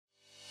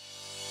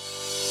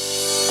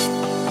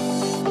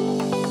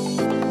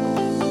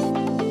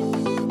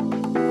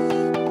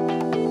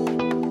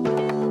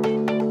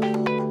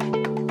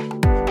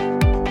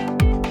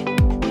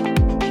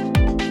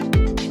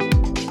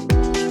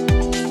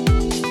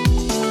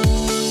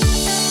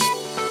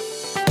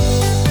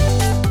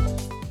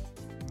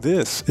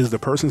This is the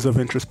Persons of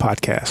Interest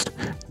podcast,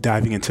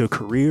 diving into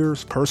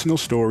careers, personal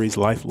stories,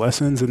 life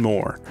lessons, and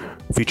more,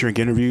 featuring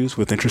interviews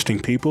with interesting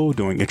people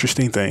doing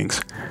interesting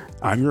things.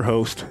 I'm your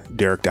host,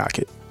 Derek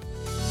Dockett.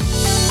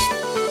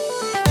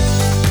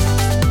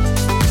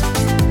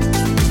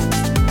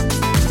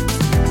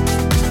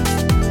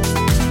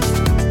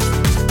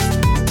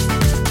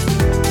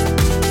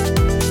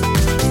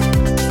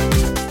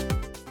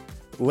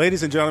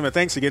 Ladies and gentlemen,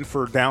 thanks again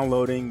for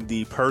downloading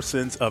the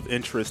Persons of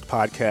Interest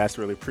podcast.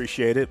 Really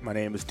appreciate it. My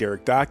name is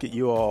Derek Dockett.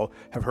 You all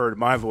have heard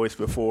my voice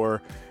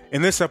before.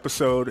 In this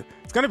episode,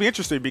 it's going to be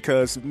interesting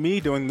because me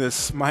doing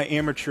this, my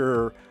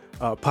amateur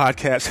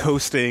podcast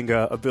hosting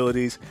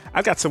abilities,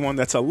 I've got someone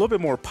that's a little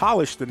bit more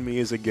polished than me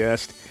as a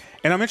guest.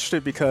 And I'm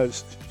interested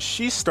because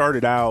she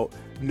started out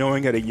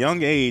knowing at a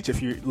young age,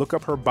 if you look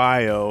up her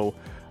bio,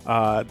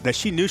 that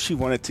she knew she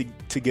wanted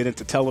to get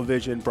into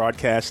television,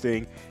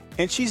 broadcasting.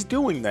 And she's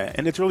doing that,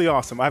 and it's really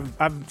awesome.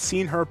 I've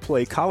seen her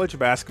play college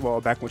basketball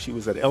back when she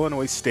was at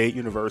Illinois State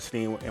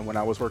University and when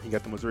I was working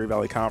at the Missouri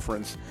Valley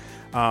Conference.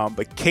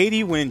 But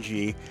Katy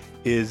Winge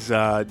is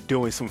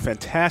doing some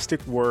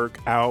fantastic work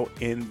out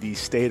in the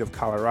state of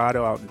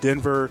Colorado, out in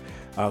Denver,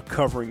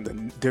 covering the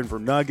Denver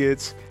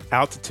Nuggets,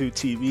 Altitude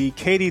TV.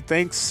 Katy,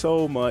 thanks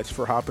so much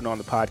for hopping on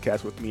the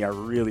podcast with me. I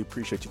really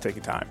appreciate you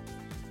taking time.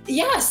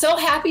 Yeah, so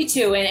happy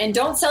to. And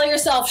don't sell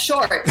yourself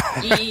short.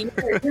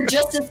 You're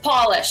just as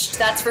polished,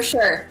 that's for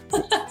sure.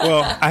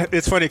 Well,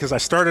 it's funny because I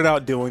started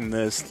out doing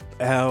this,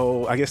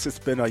 I guess it's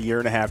been a year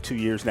and a half, 2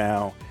 years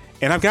now.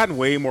 And I've gotten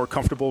way more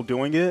comfortable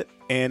doing it.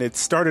 And it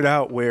started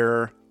out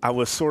where I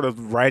was sort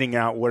of writing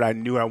out what I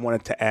knew I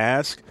wanted to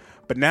ask.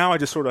 But now I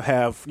just sort of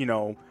have,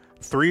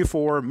 3 or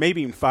 4,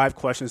 maybe even 5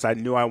 questions I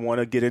knew I want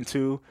to get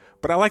into.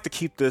 But I like to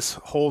keep this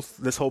whole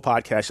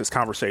podcast just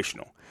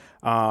conversational.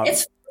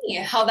 It's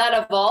how that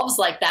evolves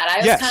like that.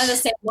 I was kind of the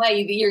same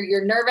way.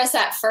 You're nervous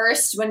at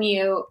first when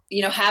you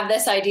have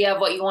this idea of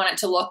what you want it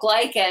to look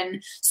like.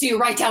 And so you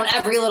write down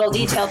every little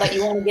detail that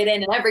you want to get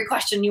in and every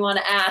question you want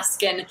to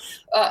ask. And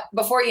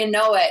before you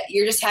know it,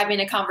 you're just having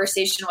a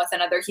conversation with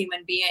another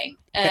human being.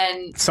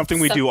 And something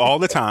we do all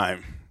the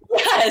time.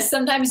 Yes,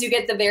 sometimes you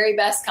get the very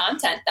best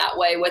content that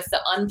way with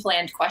the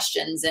unplanned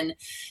questions and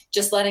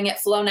just letting it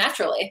flow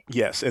naturally.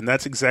 Yes, and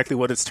that's exactly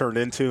what it's turned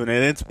into, and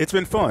it's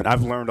been fun.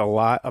 I've learned a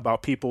lot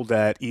about people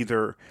that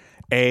either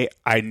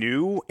I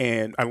knew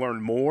and I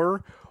learned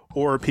more,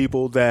 or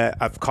people that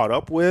I've caught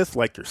up with,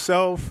 like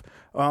yourself,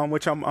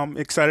 which I'm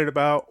excited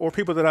about, or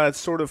people that I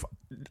sort of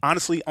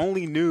honestly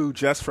only knew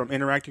just from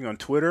interacting on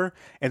Twitter,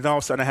 and then all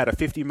of a sudden I had a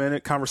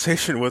 50-minute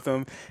conversation with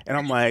them, and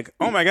I'm like,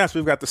 oh my gosh,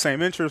 we've got the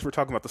same interests, we're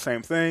talking about the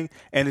same thing,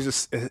 and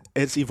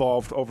it's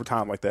evolved over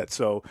time like that.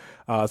 So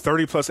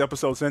 30 plus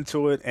episodes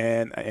into it,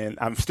 and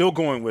I'm still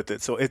going with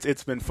it, so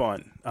it's been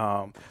fun.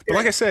 But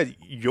like I said,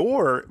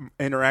 your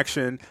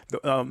interaction,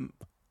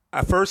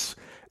 I first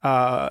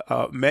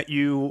met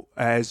you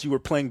as you were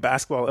playing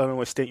basketball at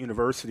Illinois State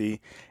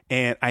University,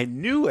 and I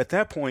knew at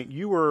that point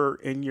you were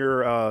in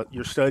your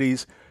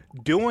studies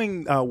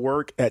doing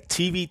work at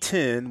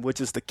TV10, which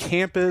is the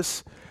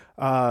campus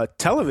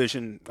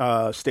television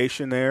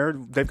station there.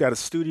 They've got a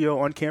studio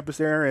on campus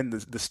there, and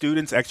the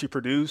students actually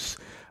produce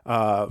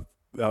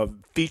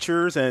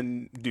features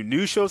and do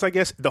news shows, I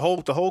guess, the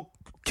whole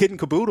kit and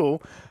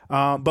caboodle.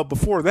 But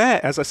before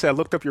that, as I said, I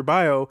looked up your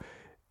bio.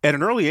 At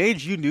an early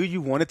age, you knew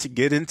you wanted to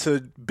get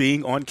into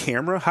being on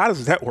camera. How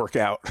does that work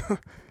out?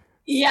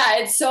 Yeah,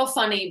 it's so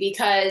funny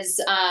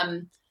because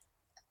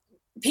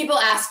people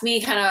ask me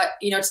kind of,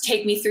 to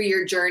take me through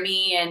your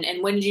journey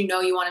and when did you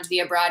know you wanted to be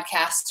a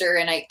broadcaster?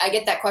 And I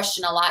get that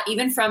question a lot,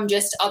 even from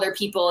just other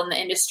people in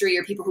the industry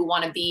or people who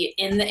want to be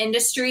in the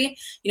industry.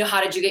 How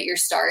did you get your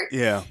start?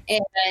 Yeah.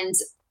 And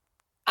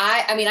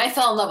I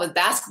fell in love with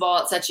basketball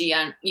at such a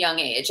young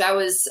age. I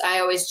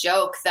always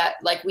joke that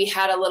we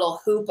had a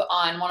little hoop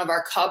on one of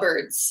our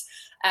cupboards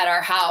at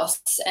our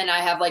house. And I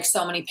have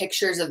so many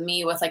pictures of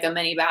me with a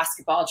mini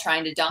basketball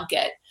trying to dunk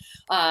it.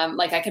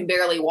 I can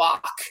barely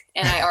walk,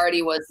 and I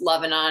already was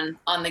loving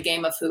on the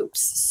game of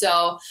hoops.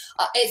 So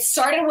it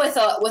started with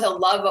a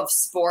love of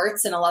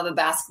sports and a love of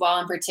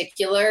basketball in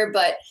particular.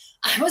 But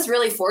I was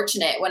really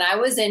fortunate when I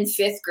was in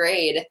 5th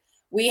grade.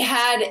 We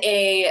had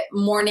a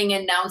morning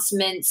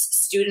announcements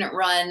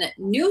student-run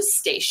news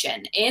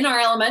station in our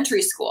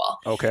elementary school.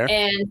 Okay.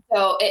 And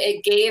so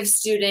it gave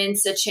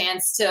students a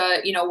chance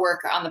to,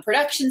 work on the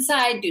production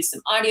side, do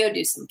some audio,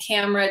 do some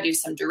camera, do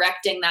some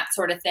directing, that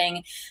sort of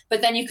thing.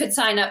 But then you could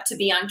sign up to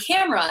be on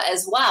camera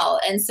as well.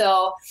 And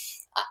so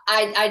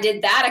I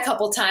did that a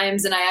couple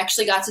times, and I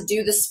actually got to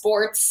do the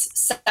sports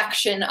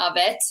section of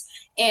it.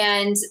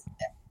 And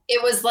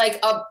it was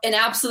an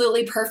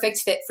absolutely perfect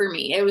fit for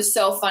me. It was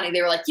so funny.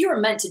 They were like, you were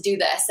meant to do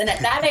this. And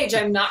at that age,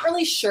 I'm not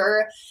really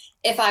sure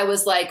if I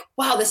was like,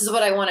 wow, this is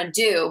what I want to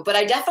do. But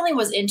I definitely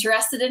was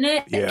interested in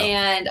it,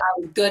 and I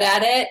was good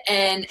at it.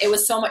 And it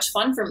was so much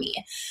fun for me.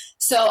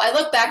 So I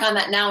look back on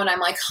that now and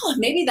I'm like,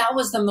 maybe that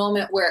was the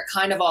moment where it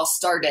kind of all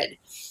started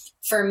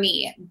for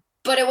me.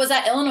 But it was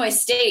at Illinois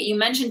State. You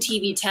mentioned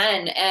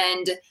TV10,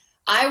 and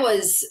I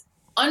was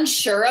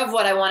unsure of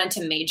what I wanted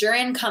to major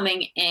in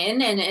coming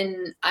in.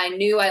 And I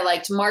knew I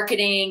liked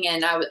marketing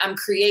and I'm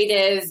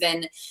creative.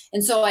 And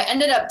so I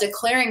ended up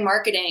declaring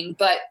marketing.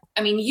 But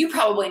I mean, you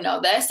probably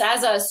know this,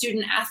 as a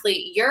student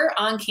athlete, you're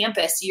on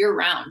campus year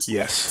round.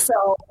 Yes.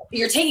 So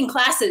you're taking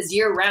classes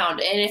year round.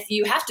 And if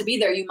you have to be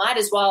there, you might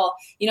as well,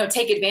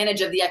 take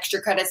advantage of the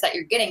extra credits that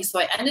you're getting. So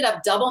I ended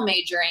up double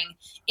majoring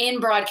in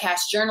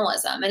broadcast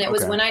journalism. And it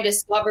was when I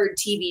discovered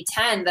TV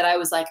 10 that I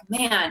was like,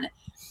 man,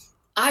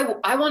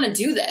 I want to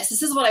do this.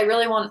 This is what I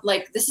really want.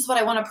 Like, this is what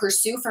I want to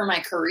pursue for my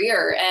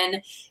career.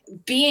 And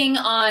being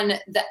on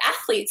the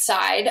athlete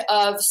side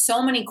of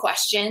so many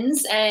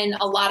questions and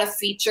a lot of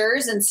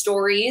features and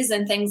stories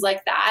and things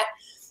like that,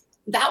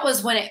 that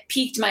was when it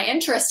piqued my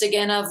interest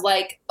again of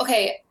like,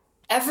 okay,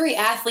 every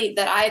athlete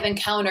that I've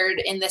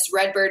encountered in this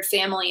Redbird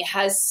family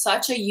has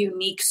such a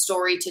unique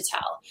story to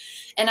tell.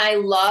 And I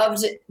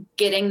loved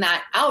getting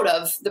that out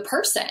of the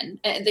person,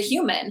 the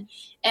human,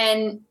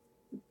 and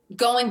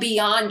going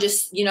beyond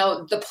just,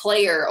 the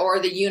player or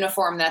the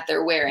uniform that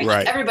they're wearing.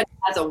 Right. Like, everybody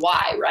has a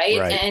why, right?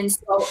 And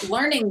so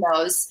learning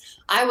those,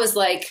 I was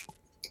like,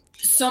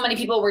 so many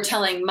people were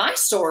telling my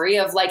story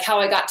of like how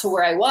I got to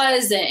where I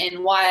was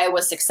and why I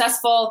was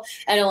successful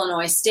at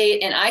Illinois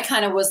State. And I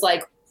kind of was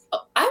like,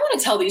 I want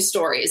to tell these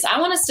stories. I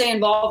want to stay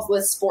involved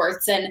with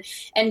sports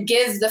and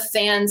give the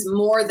fans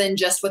more than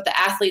just what the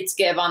athletes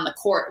give on the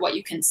court, what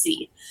you can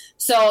see.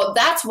 So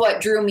that's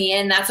what drew me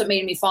in. That's what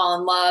made me fall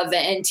in love.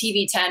 And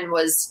TV 10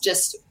 was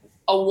just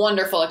a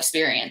wonderful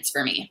experience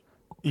for me.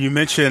 You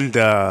mentioned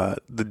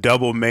the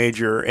double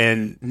major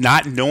and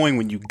not knowing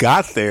when you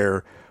got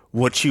there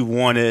what you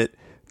wanted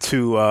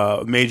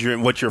to major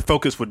in, what your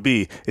focus would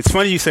be. It's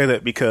funny you say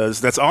that because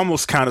that's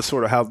almost kind of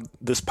sort of how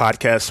this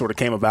podcast sort of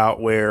came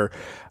about, where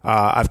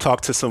I've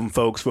talked to some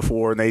folks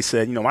before and they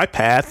said, my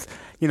path,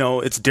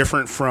 it's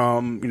different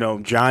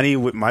from, Johnny.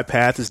 My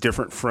path is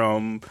different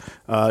from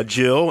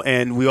Jill,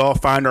 and we all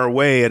find our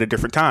way at a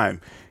different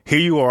time. Here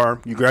you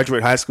are, you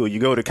graduate high school, you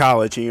go to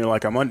college, and you're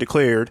like, I'm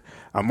undeclared,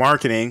 I'm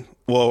marketing.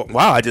 Well,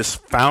 wow, I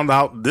just found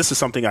out this is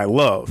something I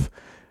love.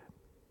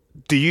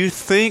 Do you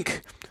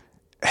think,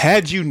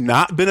 had you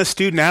not been a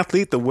student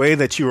athlete, the way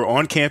that you were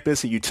on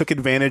campus and you took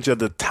advantage of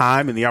the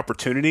time and the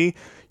opportunity,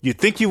 you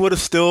think you would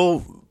have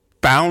still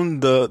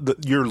found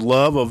your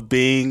love of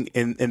being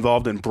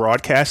involved in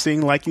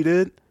broadcasting like you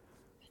did?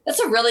 That's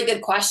a really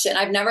good question.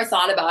 I've never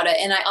thought about it,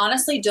 and I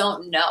honestly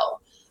don't know.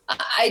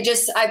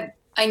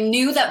 I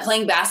knew that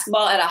playing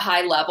basketball at a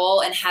high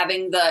level and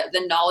having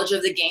the knowledge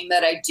of the game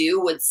that I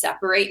do would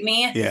separate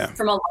me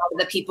from a lot of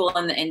the people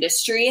in the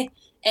industry.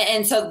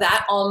 And so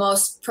that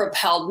almost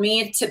propelled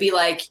me to be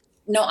like,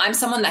 no, I'm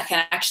someone that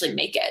can actually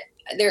make it.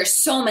 There are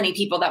so many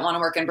people that want to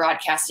work in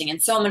broadcasting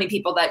and so many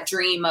people that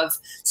dream of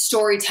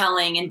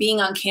storytelling and being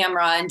on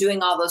camera and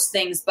doing all those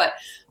things. But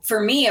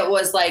for me, it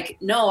was like,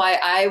 no,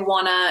 I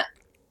want to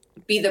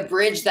be the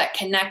bridge that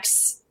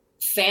connects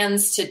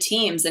fans to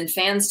teams and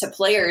fans to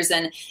players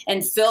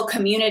and fill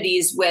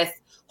communities with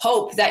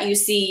hope that you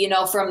see,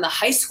 from the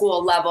high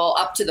school level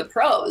up to the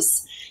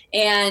pros.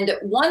 And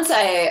once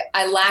I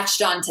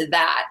latched onto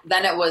that,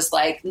 then it was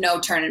like no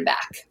turning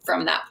back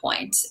from that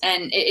point.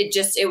 And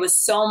it was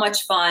so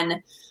much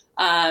fun.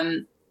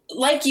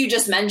 Like you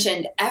just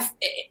mentioned,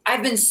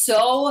 I've been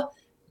so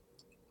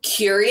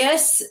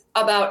curious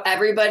about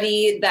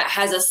everybody that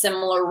has a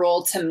similar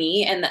role to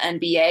me in the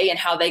NBA and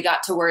how they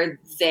got to where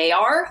they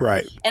are.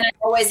 Right. And I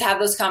always have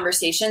those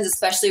conversations,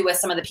 especially with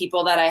some of the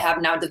people that I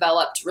have now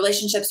developed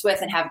relationships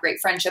with and have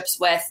great friendships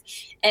with.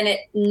 And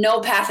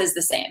no path is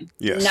the same.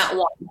 Yes.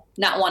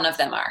 Not one of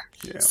them are.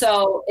 Yeah.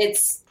 So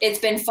it's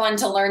been fun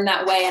to learn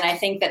that way. And I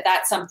think that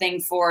that's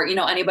something for,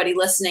 anybody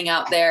listening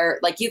out there.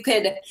 Like, you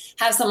could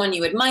have someone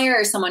you admire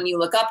or someone you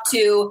look up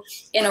to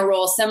in a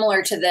role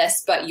similar to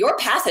this, but your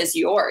path is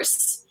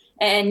yours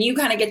and you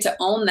kind of get to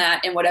own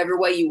that in whatever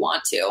way you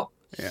want to.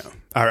 Yeah.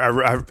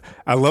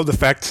 I love the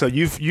fact. So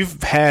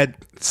you've had,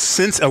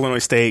 since Illinois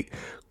State,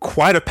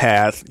 quite a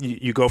path.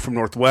 You go from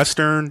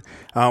Northwestern.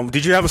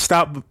 Did you have a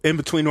stop in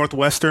between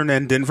Northwestern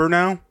and Denver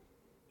now?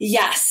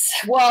 Yes.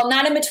 Well,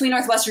 not in between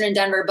Northwestern and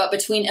Denver, but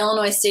between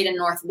Illinois State and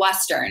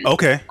Northwestern.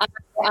 Okay.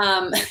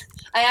 I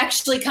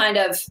actually kind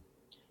of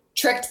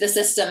tricked the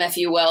system, if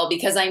you will,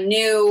 because I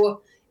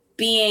knew,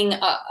 being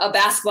a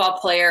basketball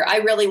player, I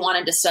really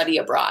wanted to study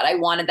abroad. I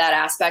wanted that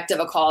aspect of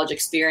a college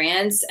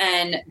experience.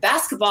 And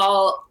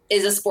basketball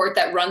is a sport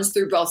that runs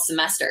through both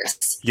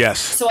semesters. Yes.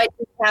 So I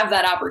didn't have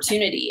that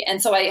opportunity.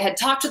 And so I had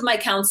talked with my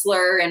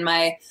counselor and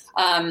my,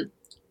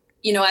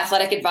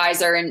 athletic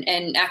advisor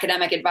and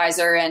academic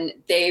advisor. And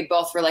they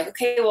both were like,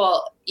 okay,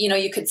 well,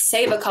 you could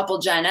save a couple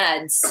gen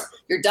eds.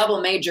 You're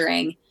double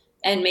majoring.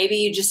 And maybe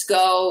you just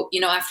go,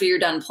 after you're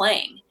done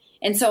playing.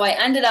 And so I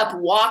ended up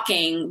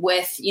walking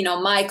with,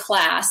 my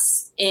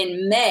class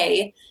in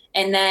May,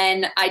 and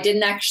then I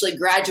didn't actually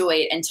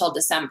graduate until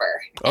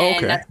December. Oh, okay.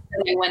 And that's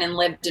when I went and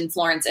lived in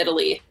Florence,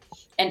 Italy,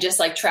 and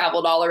just like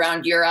traveled all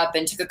around Europe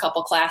and took a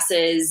couple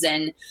classes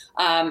and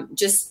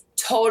just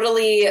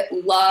totally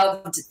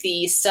loved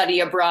the study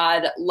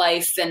abroad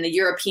life and the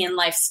European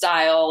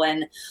lifestyle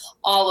and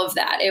all of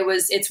that.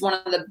 It's one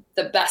of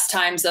the best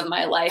times of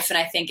my life. And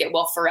I think it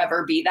will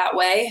forever be that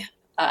way.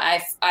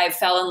 I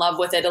fell in love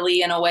with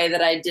Italy in a way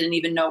that I didn't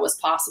even know was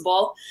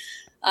possible.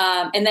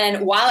 And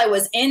then while I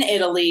was in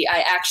Italy,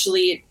 I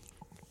actually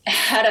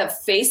had a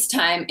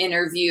FaceTime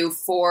interview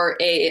for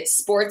a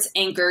sports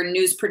anchor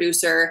news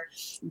producer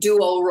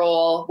duo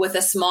role with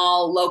a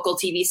small local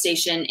TV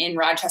station in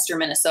Rochester,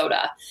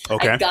 Minnesota.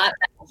 Okay. I got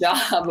that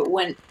job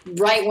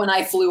right when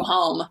I flew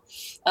home,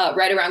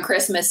 right around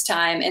Christmas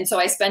time. And so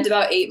I spent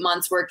about 8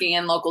 months working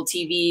in local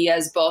TV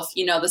as both,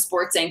 the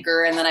sports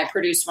anchor, and then I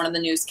produced one of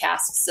the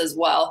newscasts as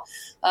well.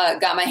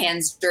 Got my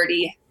hands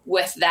dirty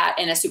with that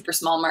in a super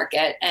small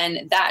market.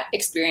 And that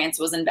experience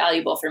was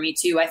invaluable for me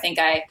too. I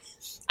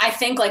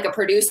think like a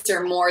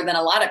producer more than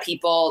a lot of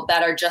people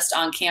that are just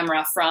on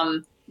camera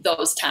from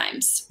those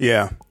times.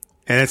 Yeah.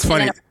 And it's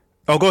funny.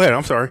 Oh, go ahead.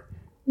 I'm sorry.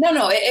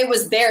 No, it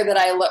was there that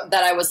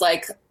I was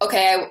like,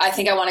 okay, I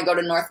think I want to go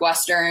to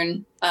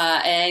Northwestern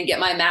and get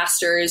my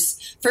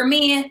master's. For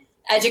me,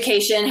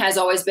 education has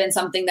always been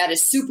something that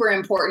is super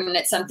important.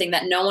 It's something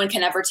that no one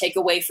can ever take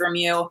away from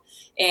you.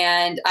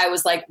 And I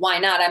was like, why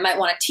not? I might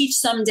want to teach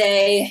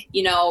someday.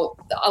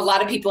 A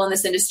lot of people in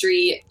this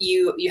industry,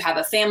 you have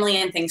a family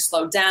and things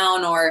slow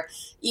down, or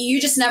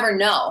you just never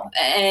know.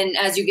 And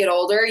as you get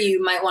older,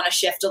 you might want to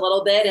shift a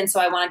little bit. And so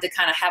I wanted to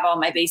kind of have all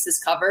my bases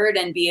covered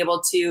and be able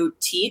to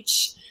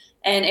teach.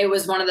 And it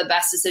was one of the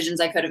best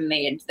decisions I could have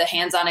made. The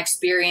hands-on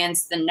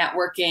experience, the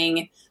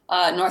networking.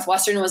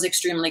 Northwestern was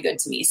extremely good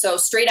to me. So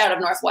straight out of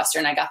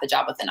Northwestern, I got the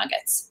job with the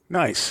Nuggets.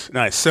 Nice.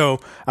 So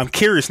I'm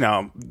curious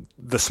now,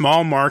 the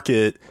small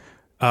market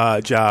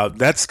job,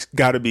 that's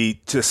got to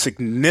be just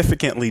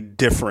significantly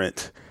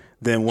different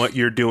than what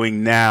you're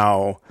doing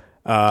now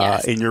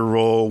Yes. in your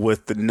role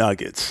with the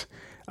Nuggets.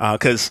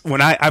 Because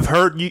when I've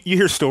heard, you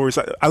hear stories,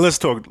 I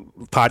listen to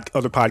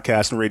other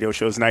podcasts and radio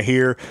shows, and I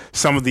hear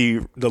some of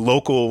the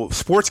local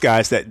sports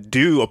guys that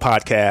do a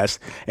podcast,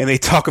 and they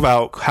talk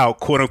about how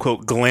quote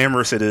unquote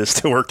glamorous it is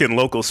to work in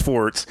local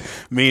sports,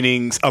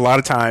 meaning a lot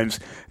of times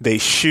they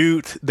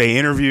shoot, they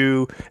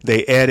interview,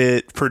 they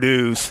edit,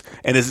 produce,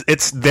 and it's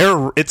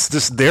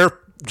just their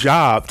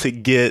job to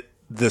get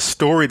the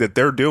story that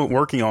they're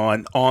working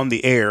on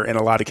the air in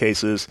a lot of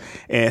cases,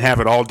 and have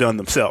it all done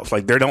themselves.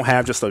 Like, they don't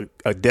have just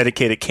a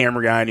dedicated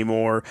camera guy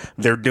anymore.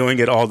 They're doing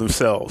it all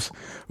themselves.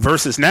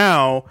 Versus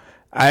now,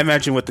 I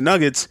imagine with the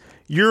Nuggets,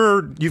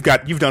 you've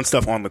done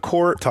stuff on the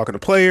court, talking to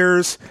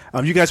players.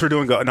 You guys were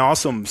doing an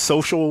awesome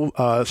social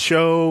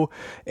show,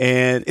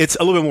 and it's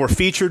a little bit more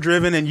feature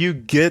driven, and you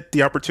get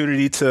the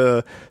opportunity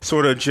to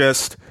sort of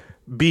just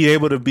be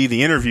able to be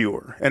the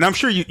interviewer. And I'm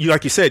sure you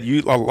like you said,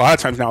 you a lot of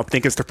times now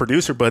think it's the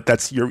producer, but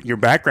that's your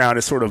background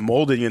is sort of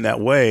molded you in that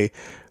way.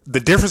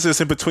 The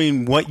differences in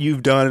between what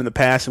you've done in the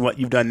past and what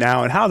you've done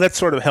now, and how that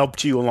sort of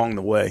helped you along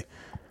the way.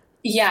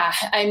 Yeah,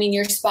 I mean,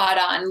 you're spot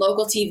on.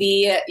 Local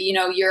TV,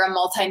 you're a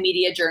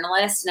multimedia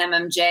journalist, an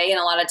MMJ, and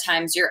a lot of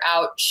times you're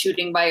out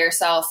shooting by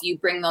yourself. You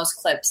bring those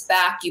clips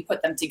back, you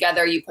put them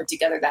together, you put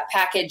together that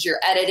package,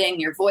 you're editing,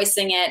 you're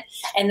voicing it,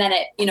 and then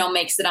it,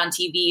 makes it on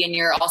TV, and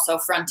you're also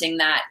fronting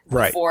that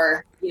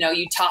before,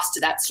 you toss to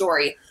that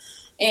story.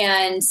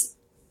 And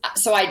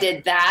so I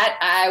did that.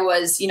 I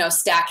was,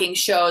 stacking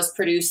shows,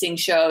 producing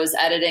shows,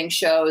 editing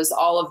shows,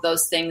 all of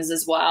those things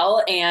as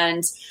well.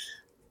 And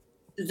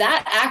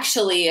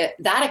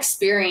that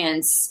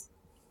experience,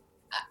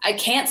 I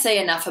can't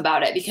say enough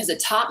about it because it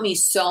taught me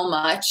so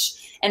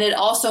much. And it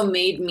also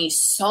made me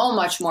so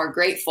much more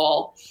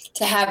grateful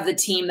to have the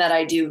team that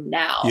I do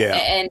now. Yeah.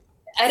 And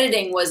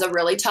editing was a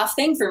really tough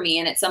thing for me.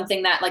 And it's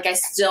something that I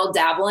still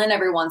dabble in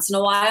every once in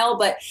a while,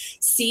 but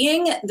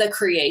seeing the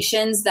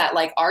creations that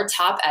our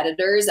top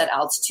editors at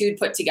Altitude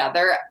put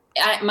together,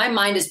 my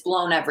mind is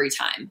blown every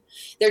time.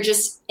 They're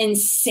just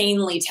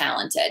insanely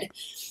talented.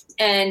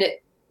 And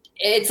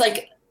it's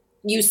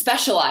you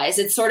specialize.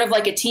 It's sort of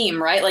like a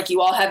team, right?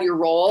 You all have your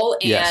role,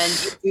 and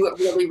Yes. you do it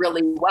really,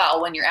 really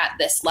well when you're at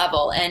this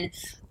level. And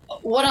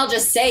what I'll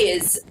just say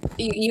is,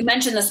 you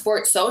mentioned the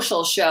sports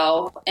social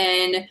show,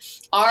 and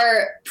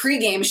our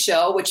pregame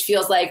show, which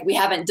feels like we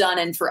haven't done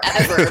in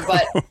forever,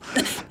 but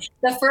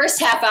the first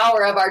half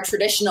hour of our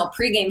traditional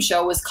pregame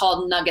show was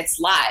called Nuggets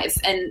Live.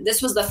 And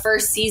this was the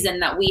first season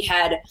that we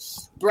had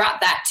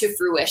brought that to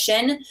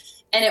fruition.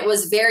 And it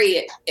was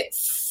very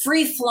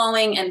free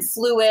flowing and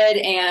fluid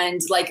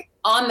and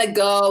on the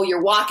go.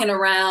 You're walking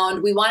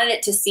around. We wanted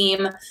it to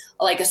seem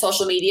like a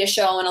social media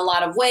show in a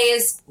lot of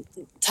ways.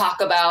 Talk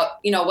about,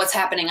 what's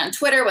happening on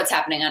Twitter, what's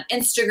happening on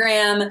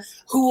Instagram,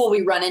 who will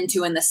we run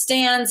into in the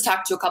stands,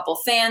 talk to a couple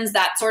fans,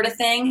 that sort of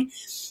thing.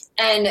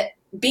 And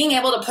being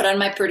able to put on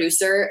my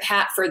producer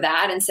hat for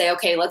that and say,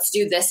 okay, let's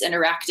do this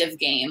interactive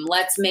game.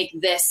 Let's make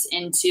this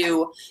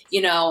into,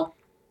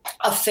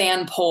 a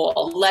fan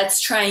poll. Let's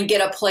try and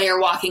get a player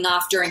walking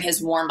off during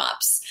his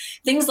warm-ups.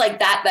 Things like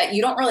that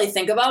you don't really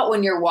think about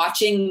when you're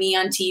watching me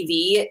on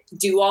TV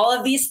do all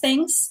of these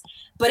things.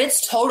 but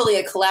it's totally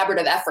a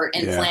collaborative effort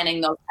in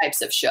planning those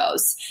types of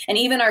shows. And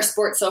even our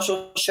sports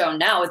social show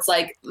now, it's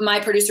like my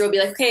producer will be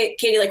like, okay,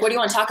 Katy, like, what do you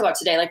want to talk about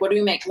today? Like, what do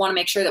we want to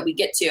make sure that we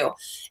get to?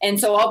 And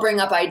so I'll bring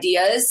up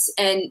ideas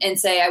and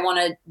say, I want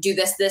to do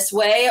this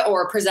way,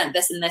 or present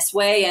this in this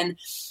way. And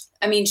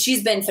I mean,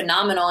 she's been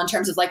phenomenal in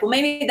terms of like, well,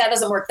 maybe that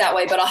doesn't work that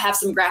way, but I'll have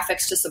some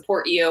graphics to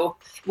support you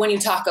when you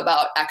talk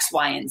about X,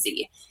 Y, and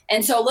Z.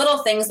 And so little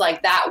things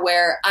like that,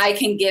 where I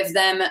can give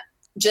them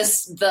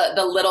just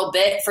the little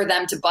bit for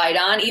them to bite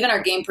on. Even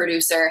our game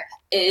producer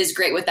is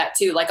great with that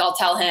too. Like, I'll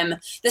tell him,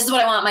 this is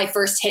what I want my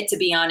first hit to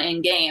be on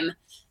in game.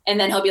 And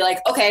then he'll be like,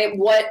 okay,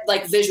 what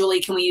like visually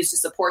can we use to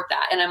support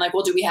that? And I'm like,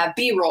 well, do we have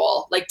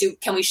B-roll? Like,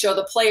 can we show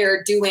the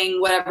player doing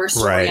whatever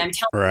story I'm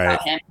telling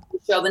about him?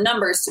 Show the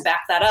numbers to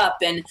back that up.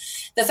 And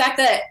the fact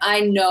that I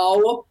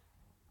know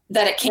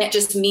that it can't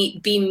just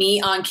be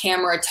me on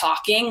camera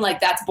talking,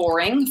 like that's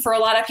boring for a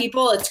lot of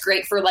people. It's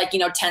great for like,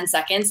 10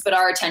 seconds, but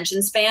our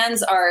attention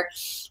spans are,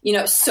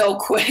 so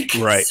quick,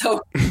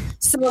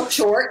 so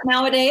short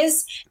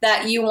nowadays,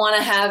 that you want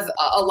to have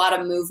a lot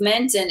of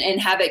movement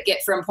and have it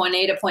get from point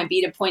A to point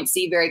B to point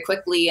C very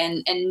quickly.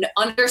 And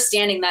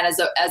understanding that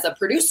as a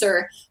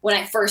producer, when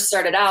I first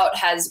started out,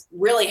 has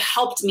really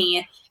helped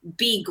me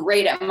be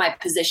great at my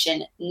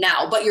position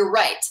now. But you're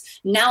right.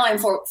 Now I'm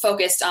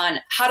focused on,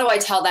 how do I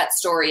tell that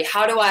story?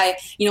 How do I,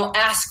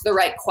 ask the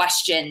right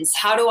questions?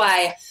 How do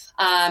I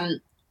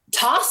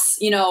toss,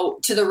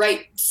 to the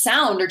right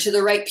sound or to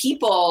the right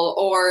people,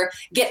 or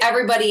get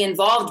everybody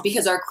involved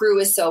because our crew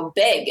is so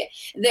big?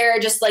 There are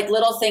just like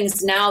little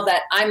things now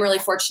that I'm really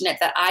fortunate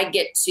that I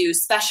get to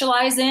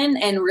specialize in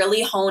and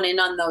really hone in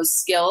on those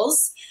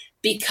skills,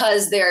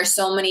 because there are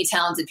so many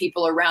talented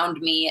people around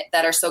me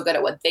that are so good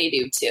at what they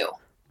do too.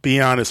 Be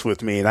honest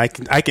with me, and I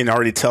can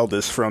already tell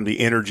this from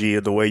the energy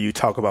of the way you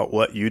talk about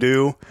what you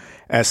do.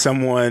 As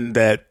someone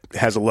that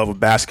has a love of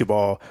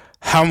basketball,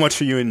 how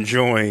much are you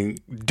enjoying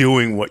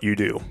doing what you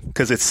do?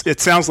 Because it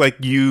sounds like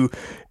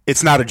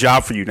it's not a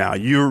job for you now.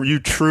 You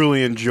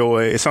truly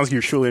enjoy. It sounds like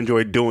you truly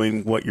enjoy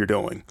doing what you're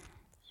doing.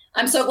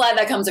 I'm so glad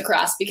that comes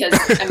across, because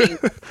I mean,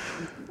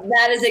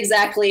 that is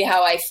exactly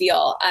how I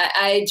feel.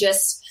 I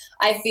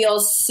feel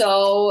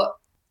so.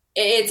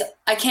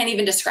 I can't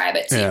even describe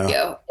it to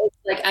you. It's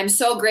like, I'm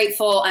so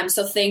grateful. I'm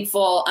so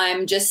thankful.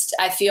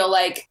 I feel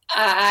like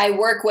I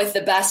work with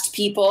the best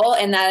people,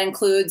 and that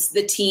includes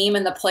the team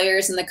and the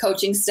players and the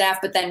coaching staff,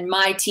 but then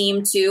my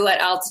team too at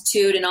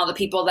Altitude, and all the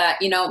people that,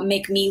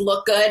 make me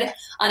look good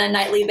on a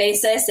nightly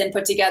basis and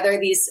put together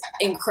these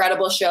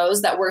incredible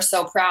shows that we're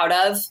so proud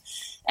of.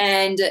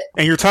 And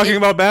you're talking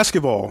about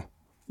basketball.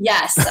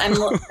 Yes.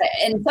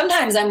 And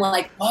sometimes I'm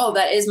like, whoa,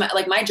 that is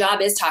my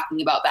job is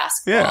talking about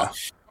basketball. Yeah.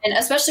 And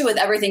especially with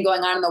everything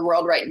going on in the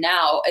world right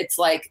now, it's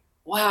like,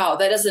 wow,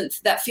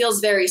 that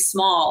feels very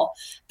small.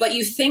 But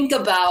you think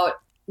about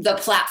the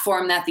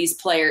platform that these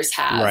players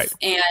have, right,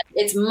 and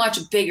it's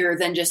much bigger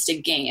than just a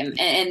game.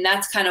 And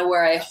that's kind of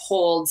where I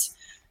hold,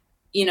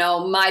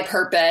 my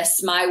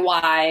purpose, my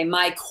why,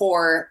 my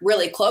core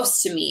really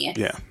close to me.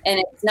 Yeah. And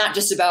it's not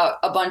just about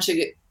a bunch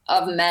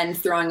of men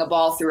throwing a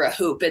ball through a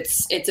hoop.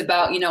 It's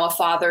about, a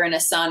father and a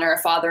son, or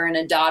a father and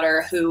a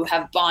daughter who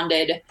have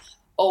bonded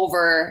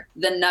over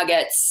the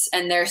Nuggets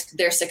and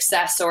their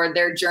success or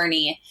their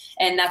journey.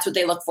 And that's what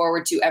they look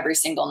forward to every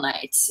single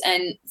night.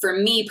 And for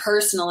me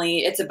personally,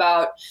 it's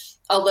about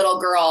a little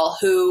girl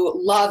who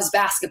loves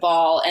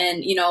basketball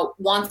and,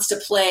 wants to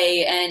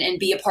play and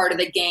be a part of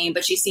the game,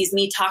 but she sees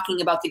me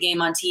talking about the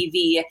game on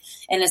TV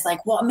and is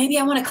like, well, maybe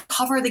I want to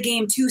cover the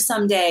game too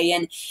someday.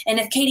 And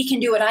if Katy can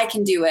do it, I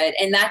can do it.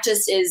 And that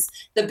just is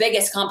the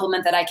biggest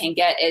compliment that I can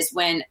get, is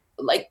when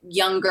like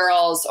young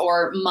girls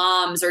or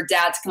moms or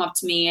dads come up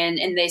to me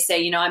and they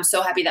say, I'm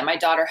so happy that my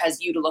daughter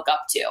has you to look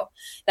up to.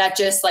 That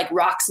just like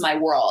rocks my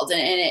world, and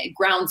it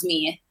grounds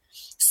me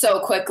so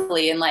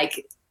quickly and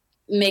like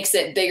makes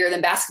it bigger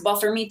than basketball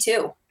for me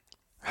too.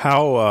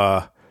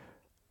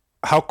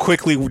 How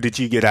quickly did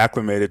you get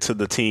acclimated to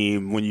the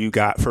team when you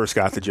first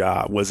got the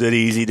job? Was it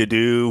easy to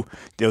do?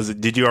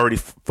 Did you already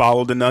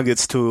follow the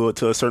Nuggets to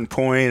a certain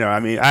point? Or, I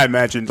mean, I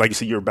imagine, like you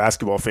said, you're a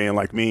basketball fan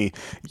like me.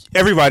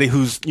 Everybody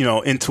who's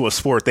into a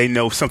sport, they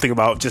know something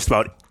about just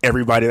about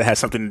everybody that has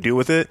something to do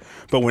with it.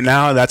 But when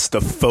now that's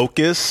the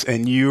focus,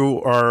 and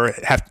you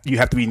have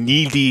to be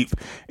knee deep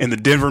in the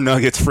Denver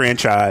Nuggets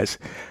franchise.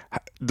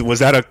 Was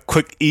that a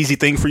quick, easy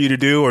thing for you to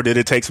do, or did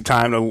it take some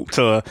time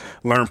to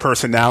learn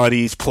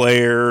personalities,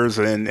 players,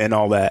 and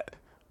all that?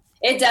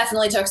 It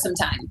definitely took some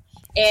time.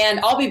 And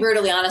I'll be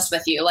brutally honest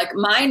with you. Like,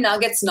 my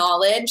Nuggets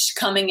knowledge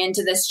coming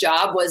into this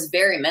job was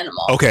very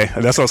minimal. Okay,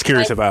 that's what I was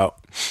curious about.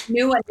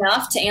 Knew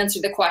enough to answer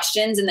the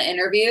questions in the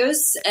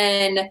interviews.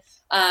 And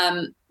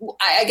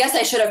I guess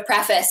I should have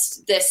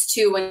prefaced this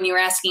too when you were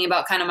asking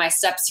about kind of my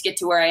steps to get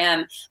to where I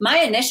am. My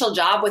initial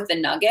job with the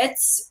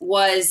Nuggets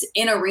was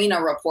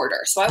in-arena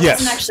reporter. So I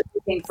wasn't actually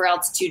working for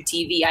Altitude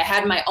TV. I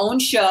had my own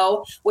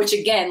show, which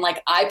again,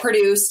 like I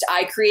produced,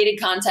 I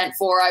created content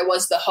for, I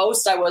was the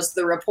host, I was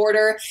the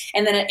reporter,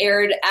 and then it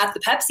aired at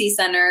the Pepsi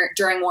Center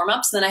during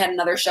warm-ups. And then I had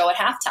another show at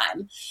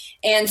halftime.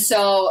 And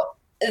so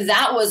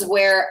that was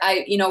where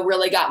I,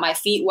 really got my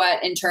feet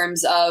wet in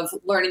terms of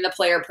learning the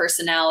player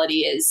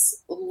personality,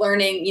 is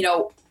learning,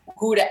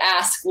 who to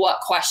ask what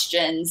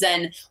questions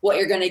and what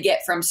you're going to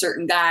get from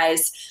certain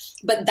guys.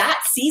 But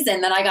that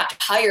season that I got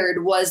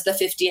hired was the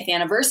 50th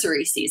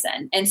anniversary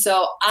season. And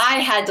so I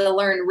had to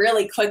learn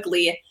really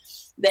quickly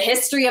the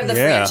history of the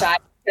franchise,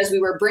 because we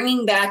were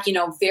bringing back,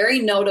 very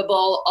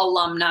notable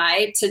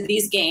alumni to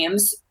these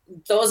games.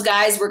 Those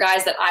guys were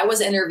guys that I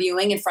was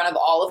interviewing in front of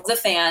all of the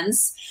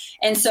fans.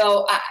 And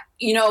so,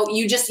 you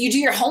do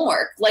your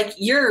homework. Like,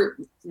 you're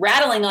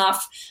rattling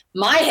off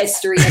my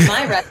history and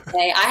my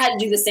resume. I had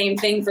to do the same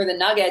thing for the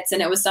Nuggets.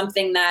 And it was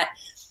something that,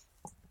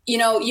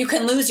 you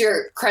can lose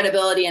your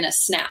credibility in a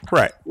snap.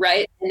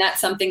 Right. And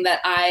that's something that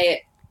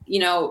I,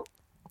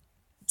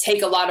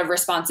 take a lot of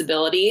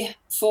responsibility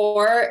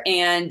for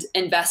and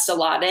invest a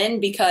lot in,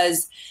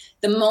 because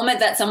the moment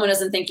that someone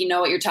doesn't think you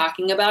know what you're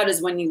talking about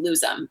is when you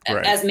lose them,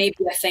 as maybe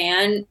a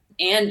fan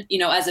and,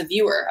 as a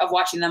viewer of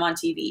watching them on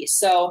TV.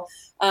 So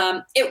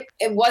it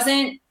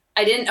wasn't,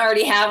 I didn't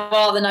already have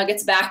all the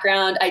Nuggets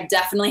background. I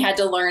definitely had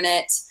to learn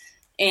it.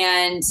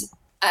 And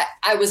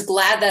I was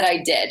glad that I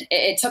did.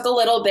 It took a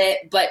little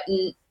bit, but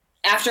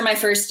after my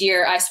first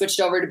year, I switched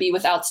over to be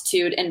with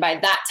Altitude. And by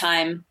that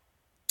time,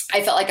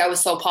 I felt like I was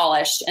so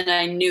polished and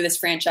I knew this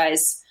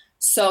franchise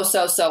so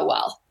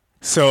well.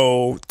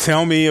 So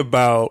tell me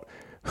about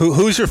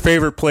who's your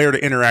favorite player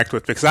to interact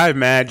with? Because I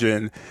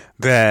imagine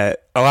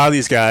that a lot of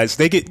these guys,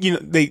 they get, you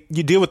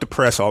deal with the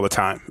press all the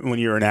time when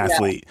you're an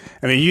athlete.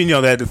 Yeah. I mean,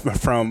 that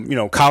from,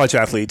 college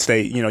athletes,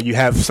 they, you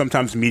have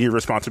sometimes media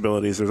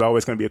responsibilities. There's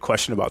always going to be a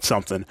question about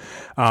something.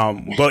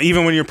 But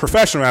even when you're a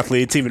professional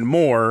athlete, it's even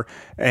more.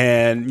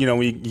 And,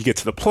 when you get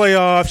to the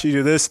playoffs, you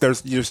do this,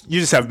 you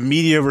just have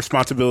media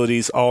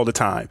responsibilities all the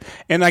time.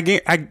 And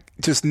I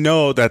just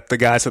know that the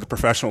guys at the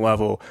professional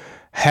level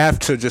have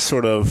to just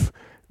sort of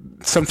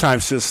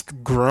sometimes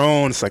just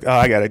groan. It's like, oh,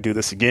 I got to do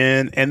this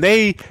again. And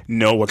they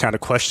know what kind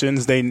of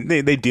questions they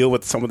deal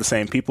with. Some of the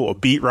same people, a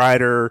beat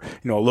writer,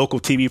 a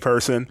local TV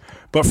person.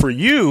 But for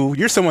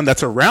you're someone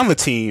that's around the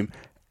team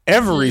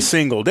every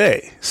single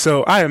day.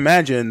 So I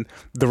imagine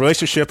the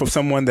relationship of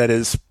someone that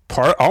is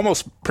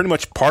almost pretty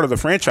much part of the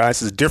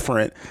franchise is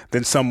different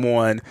than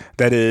someone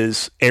that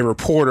is a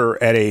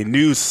reporter at a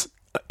news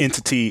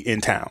entity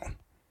in town.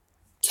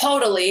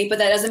 Totally, but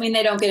that doesn't mean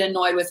they don't get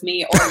annoyed with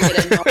me or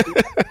get annoyed with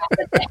the fact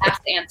that they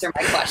have to answer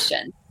my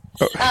question.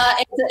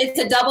 It's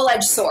a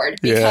double-edged sword,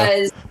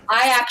 because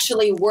I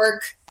actually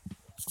work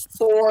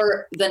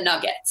for the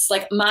Nuggets.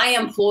 Like, my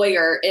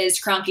employer is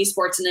Kroenke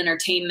Sports and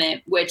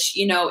Entertainment, which,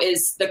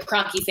 is the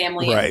Kroenke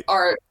family. Right.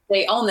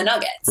 They own the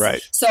Nuggets.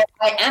 Right. So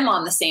I am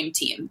on the same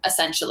team,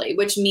 essentially,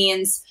 which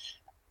means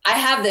I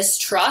have this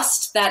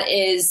trust that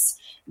is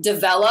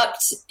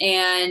developed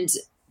and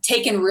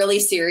taken really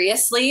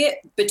seriously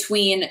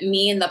between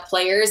me and the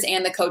players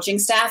and the coaching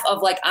staff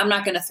of, like, I'm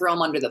not going to throw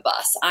them under the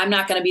bus. I'm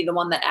not going to be the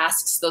one that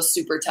asks those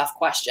super tough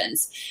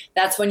questions.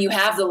 That's when you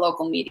have the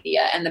local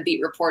media and the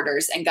beat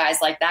reporters and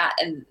guys like that.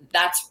 And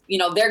that's,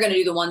 they're going to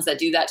do the ones that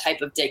do that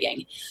type of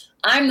digging.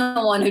 I'm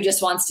the one who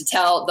just wants to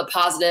tell the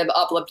positive,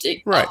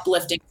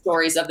 uplifting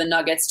stories of the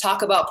Nuggets,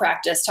 talk about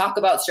practice, talk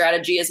about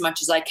strategy as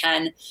much as I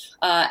can.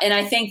 And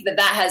I think that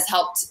has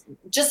helped,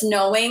 just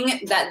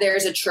knowing that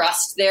there's a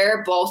trust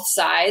there, both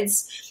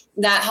sides,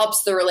 that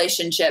helps the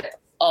relationship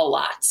a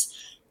lot.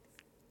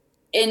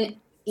 And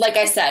like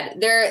I said,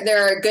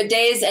 there are good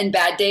days and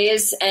bad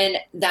days, and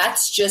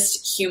that's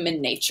just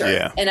human nature.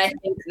 Yeah. And I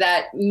think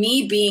that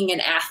me being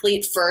an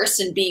athlete first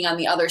and being on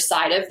the other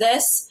side of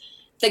this,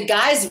 the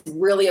guys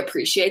really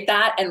appreciate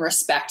that and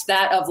respect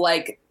that, of,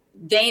 like,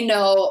 they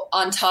know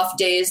on tough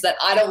days that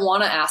I don't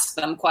want to ask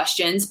them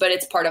questions, but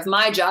it's part of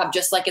my job,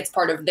 just like it's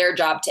part of their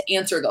job to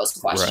answer those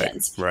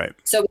questions. Right.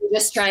 So we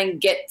just try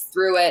and get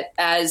through it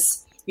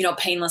as,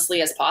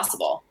 painlessly as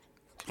possible.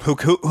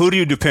 Who do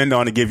you depend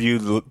on to give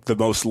you the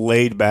most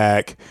laid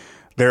back,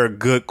 they're a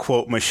good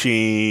quote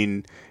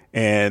machine,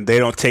 and they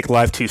don't take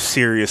life too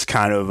serious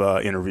kind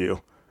of interview?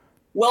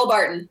 Will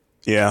Barton.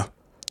 Yeah.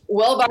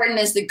 Will Barton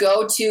is the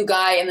go-to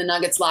guy in the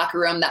Nuggets locker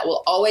room that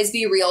will always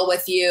be real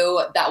with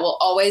you, that will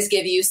always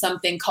give you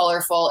something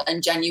colorful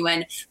and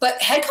genuine.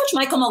 But head coach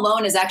Michael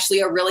Malone is actually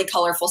a really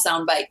colorful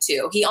soundbite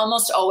too. He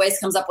almost always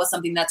comes up with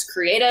something that's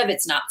creative.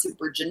 It's not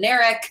super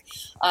generic.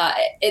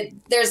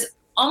 There's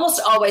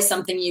almost always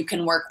something you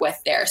can work with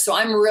there. So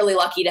I'm really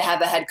lucky to have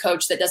a head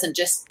coach that doesn't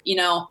just,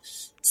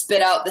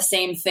 spit out the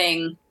same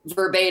thing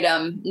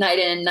verbatim night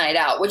in and night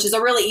out, which is a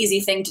really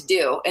easy thing to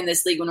do in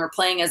this league when we're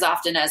playing as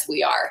often as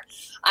we are.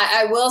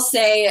 I will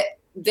say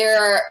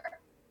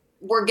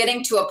we're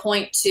getting to a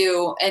point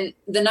too, and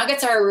the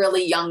Nuggets are a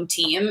really young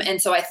team.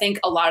 And so I think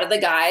a lot of the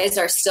guys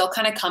are still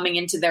kind of coming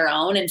into their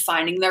own and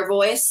finding their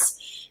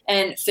voice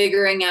and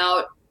figuring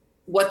out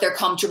what they're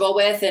comfortable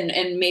with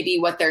and maybe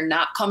what they're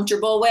not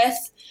comfortable with.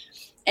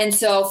 And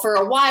so for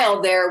a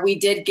while there, we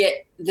did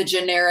get the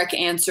generic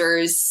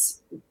answers.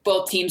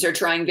 Both teams are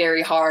trying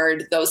very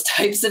hard, those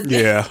types of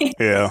things.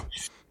 Yeah.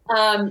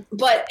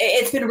 But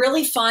it's been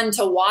really fun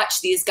to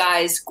watch these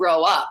guys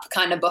grow up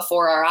kind of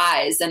before our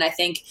eyes. And I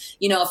think,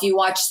 if you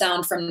watch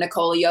sound from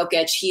Nikola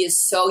Jokic, he is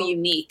so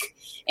unique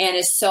and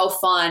is so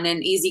fun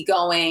and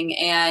easygoing.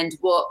 And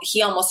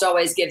he almost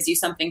always gives you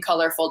something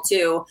colorful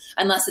too,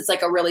 unless it's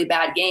like a really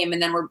bad game.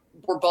 And then we're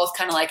both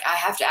kind of like, I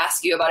have to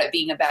ask you about it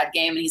being a bad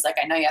game. And he's like,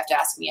 I know you have to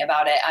ask me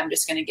about it. I'm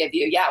just going to give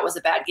you, it was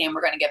a bad game.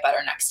 We're going to get better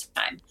next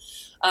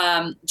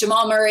time.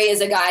 Jamal Murray is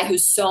a guy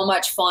who's so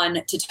much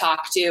fun to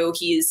talk to.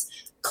 He's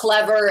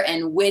clever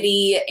and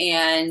witty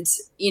and,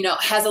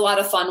 has a lot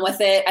of fun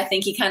with it. I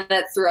think he kind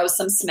of throws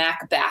some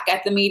smack back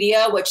at the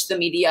media, which the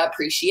media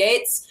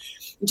appreciates.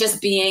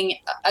 Just being,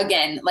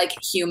 again, like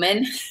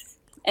human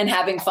and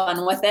having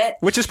fun with it.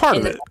 Which is part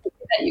of it.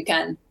 That you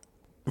can.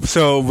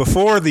 So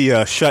before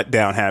the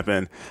shutdown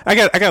happened, I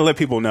got to let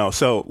people know.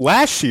 So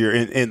last year,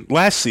 in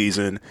last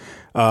season,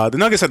 the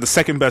Nuggets had the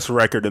second best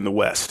record in the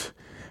West.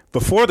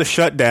 Before the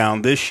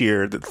shutdown this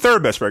year, the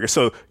third best record.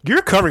 So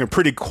you're covering a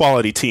pretty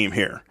quality team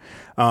here.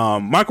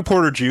 Michael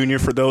Porter Jr.,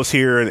 for those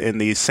here in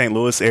the St.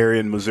 Louis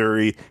area in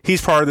Missouri,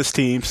 he's part of this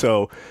team.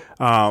 So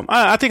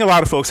I think a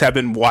lot of folks have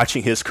been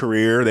watching his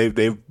career. They've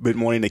been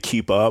wanting to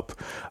keep up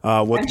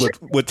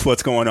with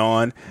what's going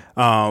on.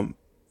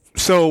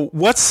 So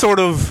what's sort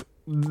of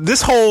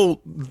this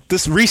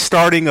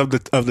restarting of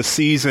the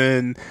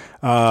season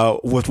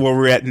with where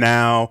we're at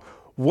now?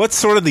 What's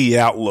sort of the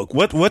outlook?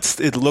 What's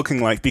it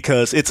looking like?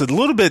 Because it's a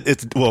little bit.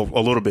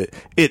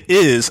 It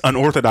is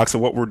unorthodox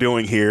of what we're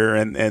doing here,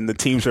 and the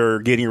teams are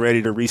getting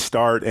ready to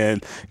restart,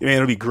 and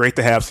it'll be great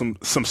to have some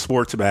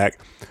sports back.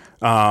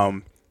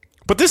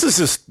 But this is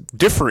just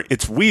different.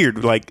 It's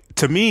weird. Like,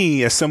 to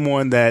me, as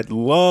someone that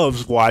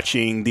loves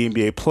watching the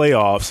NBA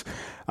playoffs,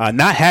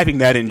 not having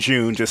that in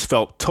June just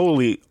felt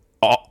totally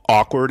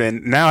awkward,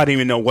 and now I don't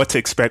even know what to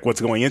expect, what's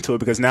going into it,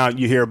 because now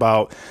you hear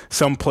about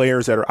some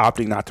players that are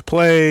opting not to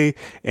play,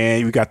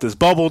 and you've got this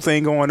bubble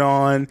thing going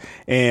on,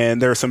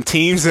 and there are some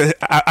teams that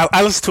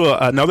I listened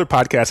to another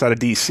podcast out of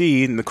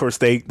DC, and of course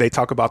they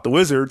talk about the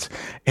Wizards,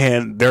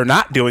 and they're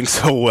not doing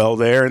so well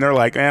there, and they're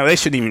like, man, they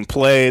shouldn't even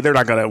play, they're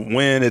not going to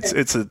win,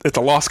 it's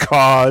a lost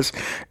cause,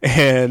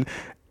 and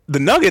the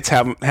Nuggets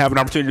have an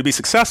opportunity to be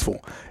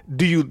successful.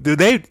 Does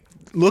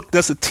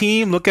the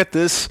team look at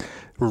this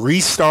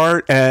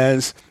restart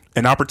as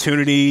an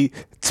opportunity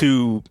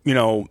to,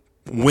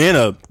 win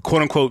a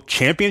quote unquote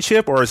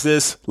championship, or is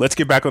this, let's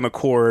get back on the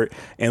court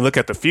and look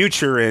at the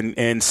future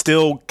and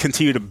still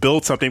continue to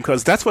build something?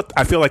 Because that's what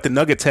I feel like the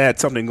Nuggets had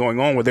something going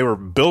on where they were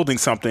building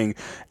something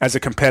as a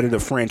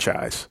competitive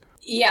franchise.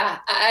 Yeah,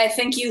 I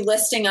think you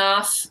listing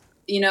off,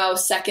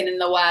 second in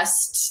the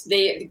West,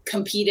 they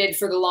competed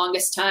for the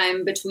longest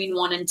time between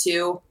 1 and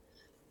 2.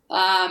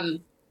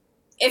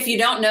 If you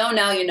don't know,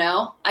 now you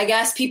know. I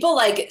guess people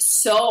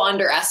so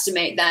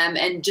underestimate them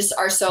and just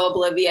are so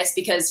oblivious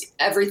because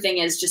everything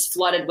is just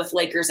flooded with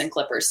Lakers and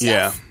Clippers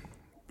stuff.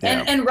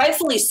 Yeah. And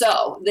rightfully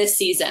so this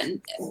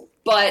season.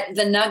 But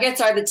the Nuggets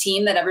are the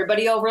team that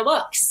everybody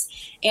overlooks.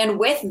 And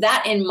with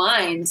that in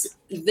mind,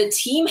 the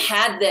team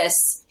had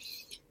this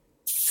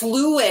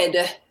fluid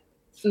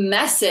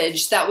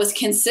message that was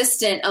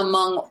consistent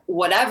among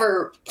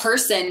whatever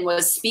person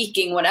was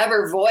speaking,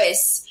 whatever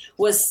voice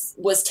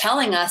was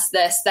telling us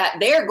that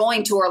they are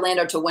going to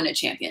Orlando to win a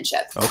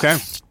championship. Okay.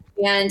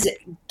 And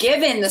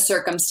given the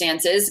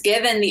circumstances,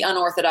 given the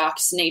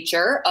unorthodox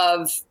nature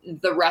of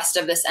the rest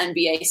of this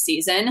NBA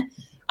season,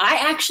 I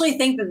actually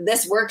think that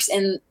this works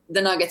in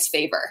the Nuggets'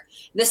 favor.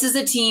 This is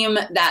a team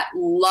that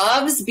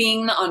loves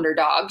being the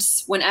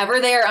underdogs.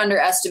 Whenever they are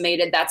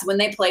underestimated, that's when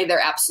they play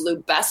their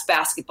absolute best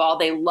basketball.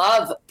 They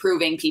love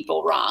proving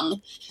people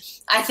wrong.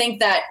 I think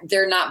that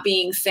they're not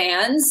being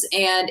fans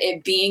and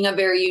it being a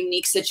very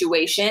unique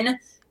situation,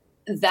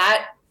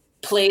 that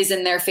plays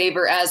in their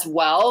favor as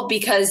well,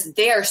 because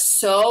they are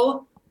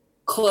so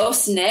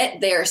close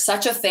knit. They are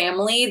such a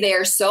family. They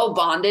are so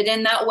bonded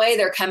in that way.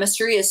 Their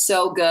chemistry is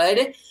so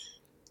good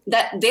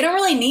that they don't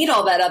really need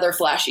all that other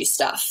flashy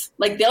stuff.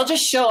 They'll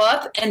just show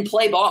up and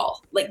play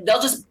ball.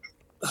 They'll just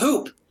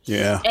hoop.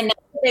 Yeah. And that's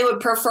what they would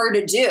prefer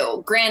to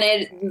do.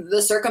 Granted,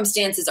 the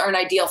circumstances aren't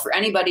ideal for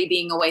anybody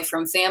being away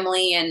from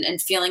family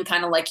and feeling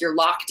kind of like you're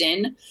locked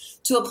in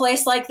to a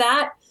place like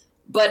that.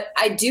 But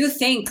I do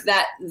think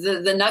that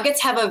the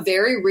Nuggets have a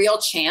very real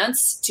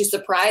chance to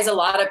surprise a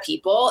lot of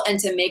people and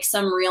to make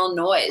some real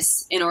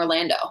noise in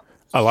Orlando.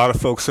 A lot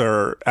of folks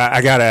are,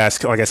 I got to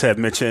ask, like I said,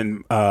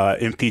 mentioned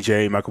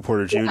MPJ, Michael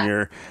Porter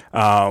Jr.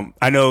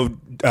 I know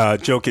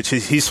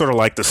Jokic, he's sort of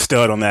like the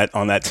stud on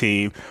that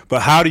team.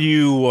 But how do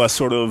you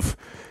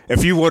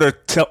if you were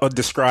to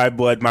describe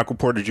what Michael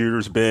Porter Jr.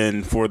 has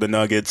been for the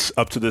Nuggets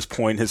up to this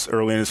point,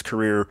 early in his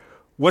career,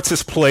 what's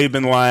his play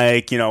been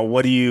like?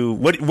 What do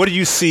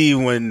you see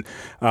when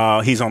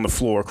he's on the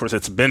floor? Of course,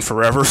 it's been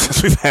forever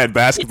since we've had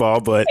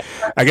basketball, but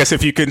I guess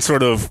if you can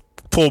sort of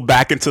pull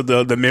back into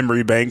the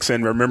memory banks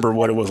and remember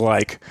what it was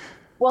like.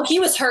 Well, he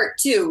was hurt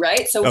too,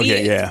 right? So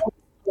yeah.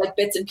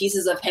 Bits and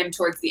pieces of him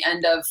towards the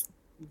end of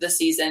the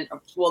season,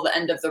 the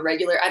end of the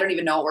regular, I don't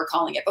even know what we're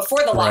calling it, before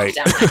the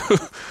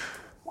lockdown.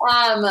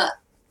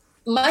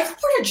 Michael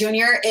Porter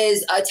Jr.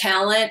 is a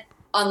talent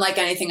unlike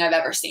anything I've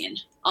ever seen.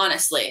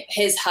 Honestly,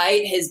 his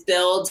height, his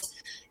build,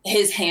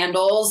 his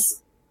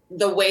handles,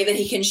 the way that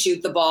he can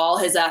shoot the ball,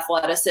 his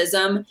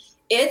athleticism,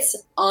 it's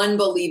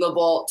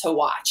unbelievable to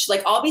watch.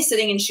 Like, I'll be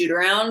sitting in shoot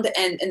around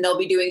and they'll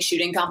be doing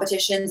shooting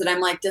competitions. And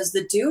I'm like, does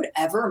the dude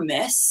ever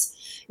miss?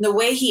 The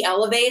way he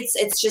elevates,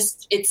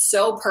 it's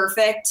so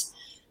perfect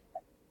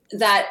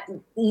that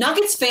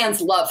Nuggets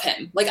fans love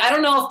him. Like, I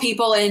don't know if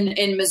people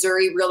in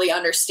Missouri really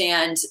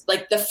understand,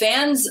 like, the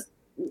fans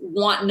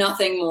want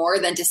nothing more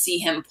than to see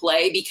him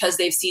play because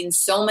they've seen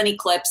so many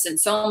clips and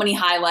so many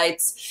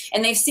highlights,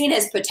 and they've seen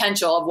his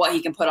potential of what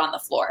he can put on the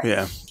floor.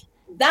 Yeah.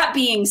 That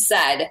being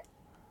said,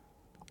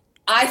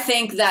 I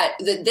think that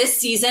this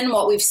season,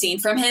 what we've seen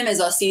from him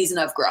is a season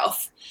of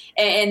growth.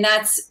 And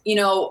that's,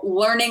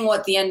 learning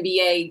what the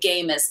NBA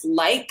game is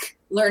like,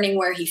 learning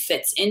where he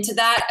fits into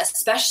that,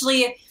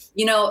 especially –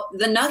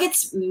 the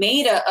Nuggets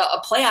made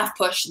a playoff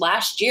push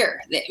last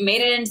year. They made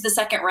it into the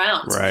second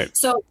round. Right.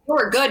 So they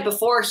were good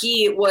before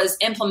he was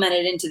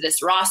implemented into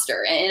this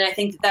roster. And I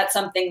think that's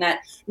something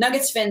that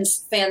Nuggets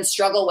fans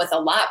struggle with a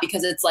lot,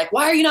 because it's like,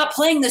 why are you not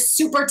playing this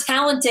super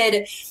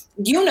talented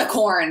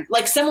unicorn,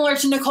 like similar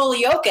to Nikola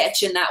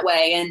Jokic in that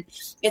way? And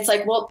it's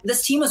like, well,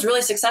 this team was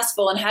really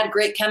successful and had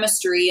great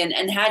chemistry and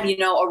had,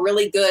 a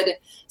really good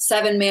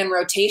 7-man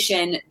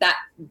rotation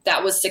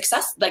that was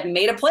success, like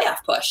made a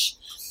playoff push.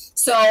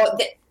 So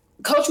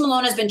Coach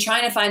Malone has been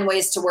trying to find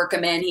ways to work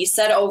him in. He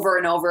said over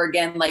and over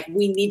again, like,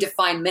 we need to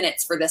find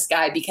minutes for this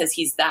guy because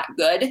he's that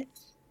good.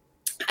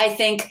 I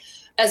think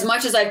as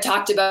much as I've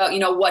talked about,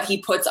 what he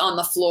puts on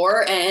the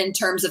floor in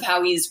terms of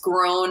how he's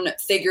grown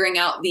figuring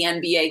out the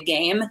NBA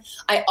game,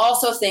 I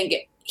also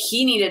think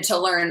he needed to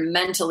learn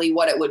mentally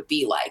what it would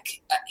be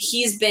like.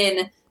 He's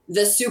been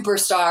the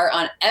superstar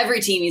on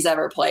every team he's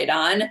ever played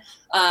on,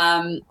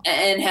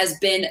 and has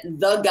been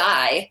the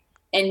guy.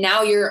 And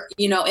now you're,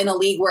 in a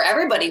league where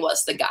everybody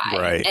was the guy.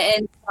 Right.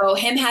 And so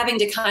him having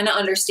to kind of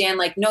understand,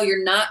 like, no,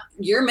 you're not,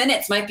 your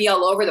minutes might be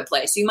all over the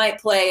place. You might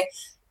play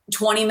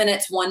 20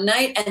 minutes one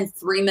night and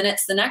 3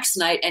 minutes the next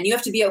night, and you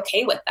have to be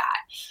okay with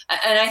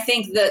that. And I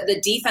think the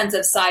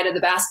defensive side of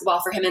the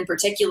basketball for him in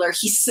particular,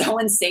 he's so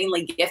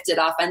insanely gifted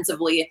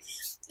offensively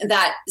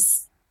that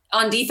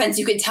on defense,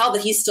 you could tell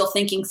that he's still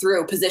thinking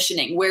through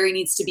positioning, where he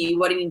needs to be,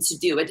 what he needs to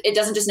do. It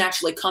doesn't just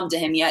naturally come to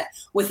him yet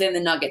within the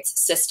Nuggets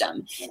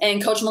system.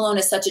 And Coach Malone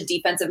is such a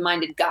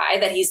defensive-minded guy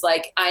that he's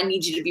like, I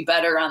need you to be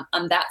better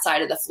on that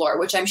side of the floor,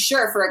 which I'm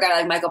sure for a guy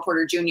like Michael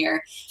Porter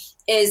Jr.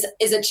 is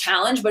a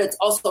challenge, but it's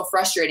also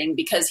frustrating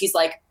because he's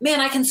like,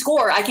 man, I can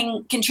score, I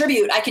can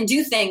contribute, I can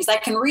do things, I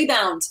can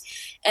rebound.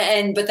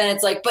 But then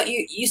it's like, but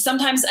you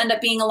sometimes end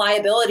up being a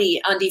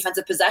liability on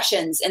defensive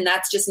possessions, and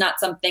that's just not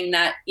something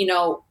that,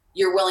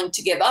 you're willing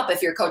to give up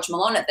if you're Coach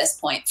Malone at this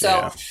point.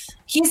 So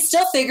He's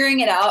still figuring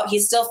it out.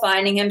 He's still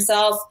finding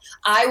himself.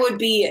 I would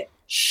be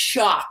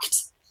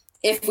shocked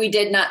if we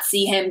did not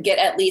see him get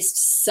at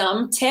least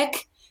some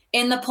tick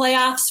in the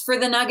playoffs for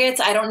the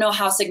Nuggets. I don't know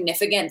how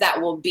significant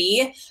that will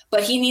be,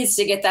 but he needs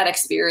to get that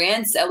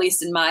experience, at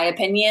least in my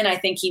opinion. I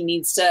think he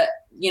needs to,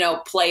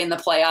 play in the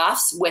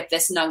playoffs with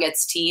this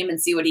Nuggets team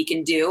and see what he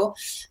can do.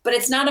 But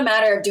it's not a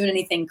matter of doing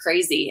anything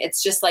crazy.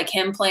 It's just like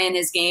him playing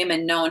his game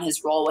and knowing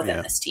his role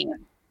within this team.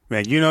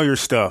 Man, you know your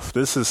stuff.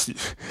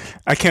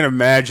 I can't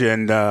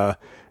imagine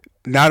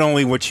not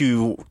only what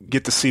you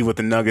get to see with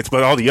the Nuggets,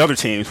 but all the other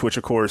teams, which,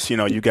 of course,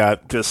 you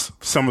got just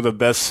some of the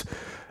best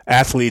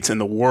athletes in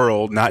the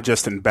world, not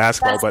just in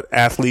basketball, but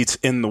athletes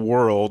in the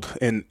world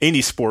in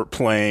any sport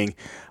playing.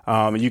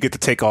 And you get to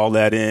take all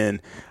that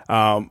in.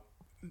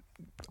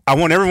 I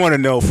want everyone to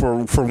know,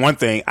 for one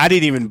thing, I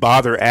didn't even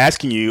bother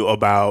asking you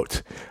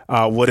about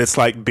what it's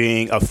like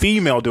being a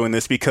female doing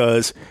this,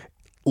 because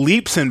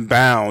leaps and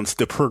bounds,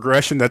 the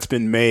progression that's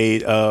been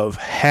made of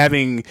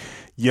having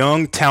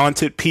young,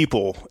 talented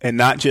people, and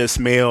not just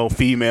male,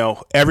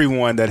 female,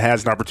 everyone that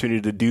has an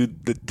opportunity to do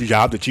the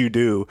job that you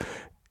do.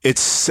 It's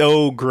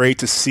so great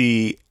to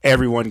see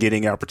everyone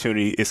getting an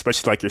opportunity,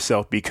 especially like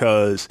yourself,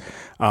 because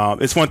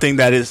it's one thing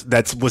that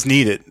was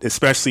needed,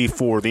 especially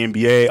for the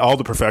NBA, all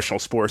the professional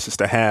sports, is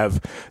to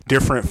have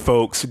different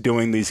folks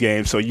doing these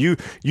games. So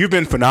you've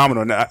been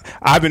phenomenal. Now,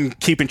 I've been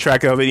keeping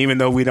track of it, even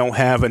though we don't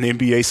have an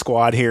NBA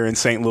squad here in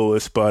St.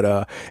 Louis.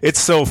 But it's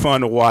so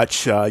fun to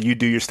watch you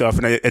do your stuff,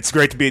 and it's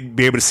great to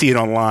be able to see it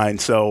online.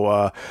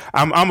 So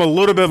I'm a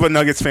little bit of a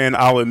Nuggets fan,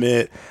 I'll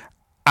admit.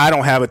 I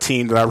don't have a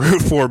team that I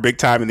root for big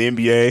time in the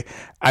NBA.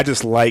 I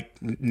just like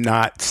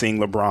not seeing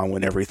LeBron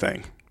win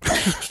everything.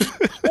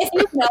 If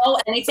you know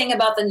anything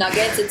about the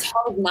Nuggets, it's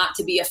hard not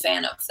to be a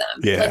fan of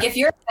them. Yeah. Like, if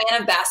you're a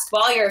fan of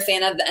basketball, you're a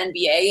fan of the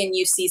NBA, and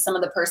you see some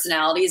of the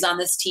personalities on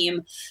this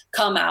team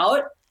come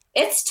out,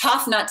 it's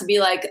tough not to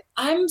be like,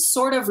 I'm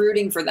sort of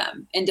rooting for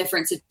them in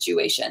different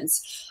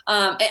situations.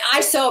 And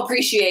I so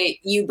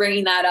appreciate you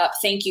bringing that up.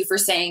 Thank you for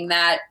saying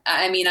that.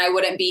 I mean, I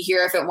wouldn't be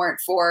here if it weren't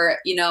for,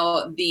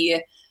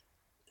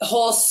 the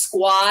whole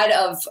squad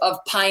of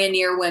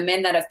pioneer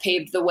women that have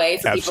paved the way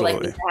for people like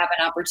me to have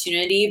an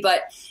opportunity.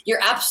 But you're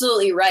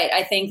absolutely right.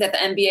 I think that the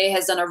NBA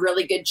has done a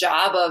really good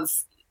job of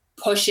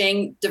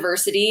pushing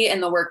diversity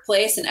in the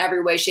workplace in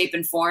every way, shape,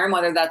 and form,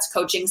 whether that's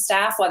coaching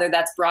staff, whether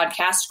that's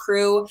broadcast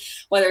crew,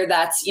 whether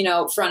that's,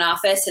 front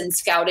office and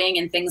scouting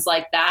and things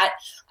like that.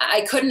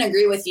 I couldn't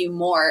agree with you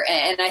more.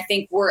 And I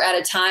think we're at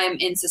a time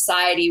in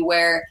society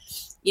where,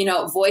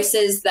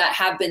 voices that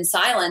have been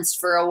silenced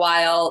for a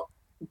while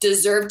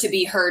deserve to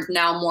be heard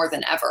now more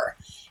than ever.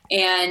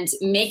 And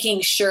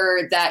making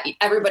sure that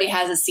everybody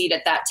has a seat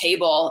at that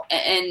table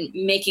and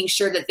making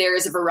sure that there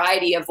is a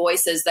variety of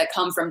voices that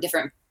come from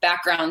different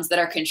backgrounds that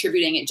are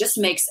contributing, it just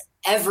makes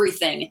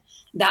everything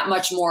that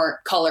much more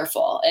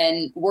colorful.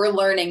 And we're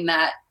learning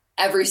that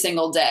every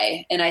single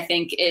day. And I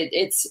think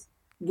it's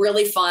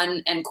really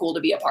fun and cool to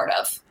be a part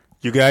of.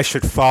 You guys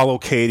should follow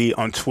Katy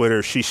on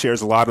Twitter. She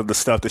shares a lot of the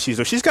stuff that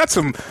she's got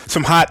some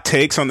hot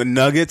takes on the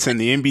Nuggets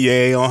and the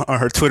NBA on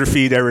her Twitter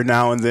feed every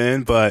now and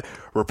then. But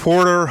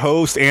reporter,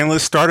 host,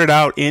 analyst, started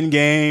out in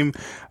game,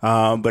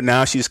 but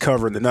now she's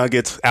covering the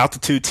Nuggets,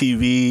 Altitude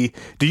TV.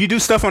 Do you do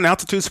stuff on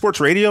Altitude Sports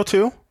Radio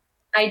too?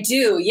 I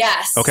do,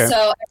 yes. Okay. So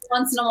every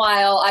once in a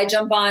while, I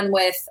jump on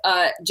with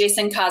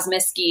Jason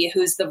Kosmiski,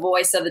 who's the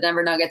voice of the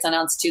Denver Nuggets on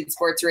Altitude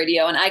Sports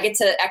Radio, and I get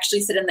to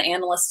actually sit in the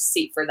analyst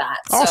seat for that.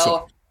 Awesome.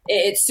 So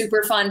it's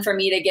super fun for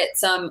me to get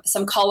some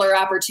color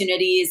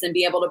opportunities and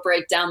be able to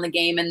break down the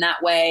game in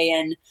that way.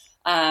 And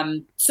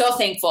so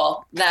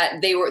thankful that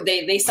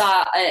they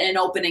saw an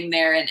opening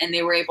there and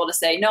they were able to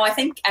say, no, I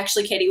think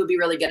actually Katy would be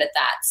really good at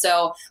that.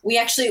 So we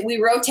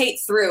rotate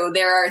through.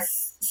 There are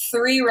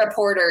three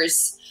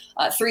reporters,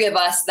 three of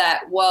us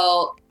that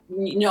will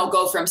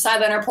go from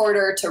sideline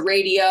reporter to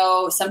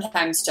radio,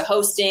 sometimes to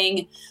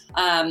hosting,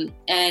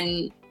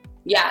 and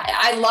yeah,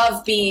 I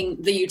love being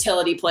the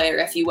utility player,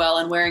 if you will,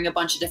 and wearing a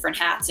bunch of different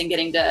hats and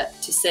getting to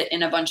sit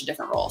in a bunch of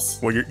different roles.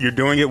 Well, you're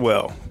doing it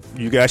well.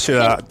 You guys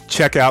should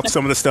check out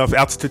some of the stuff.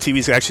 Altitude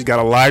TV's actually got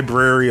a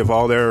library of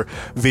all their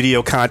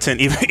video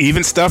content,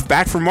 even stuff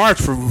back from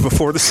March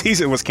before the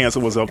season was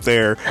canceled was up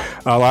there.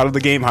 A lot of the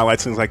game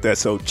highlights, things like that.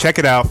 So check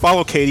it out.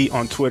 Follow Katy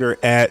on Twitter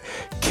at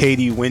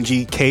Katy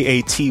Winge,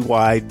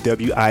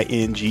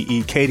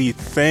 KatyWinge. Katy,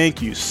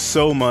 thank you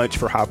so much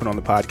for hopping on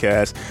the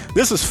podcast.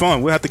 This is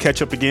fun. We'll have to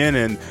catch up again,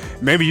 and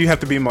maybe you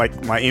have to be my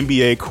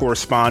NBA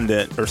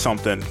correspondent or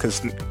something,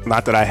 because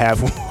not that I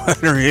have one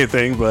or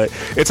anything, but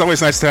it's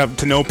always nice to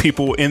know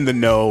people in the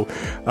know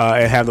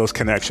and have those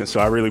connections.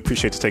 So I really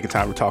appreciate you taking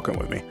time for talking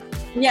with me.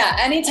 Yeah,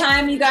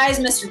 anytime you guys,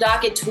 Mr.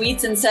 Dockett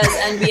tweets and says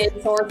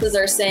NBA sources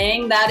are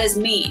saying, that is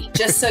me,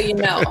 just so you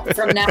know,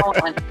 from now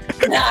on.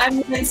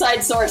 I'm the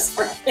inside source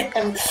for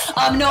him.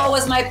 No, it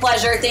was my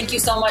pleasure. Thank you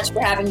so much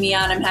for having me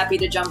on. I'm happy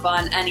to jump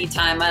on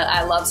anytime.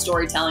 I love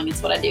storytelling.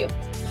 It's what I do.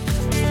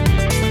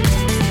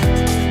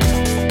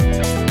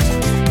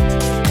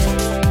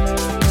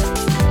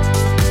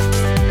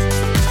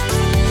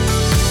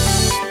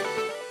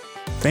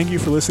 Thank you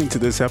for listening to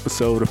this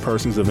episode of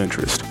Persons of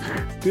Interest.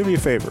 Do me a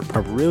favor.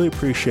 I'd really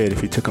appreciate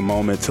if you took a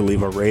moment to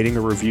leave a rating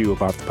or review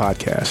about the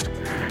podcast.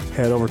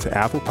 Head over to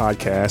Apple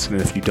Podcasts, and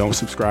if you don't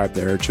subscribe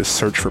there, just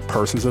search for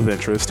Persons of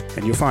Interest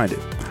and you'll find it.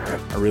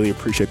 I really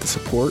appreciate the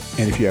support,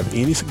 and if you have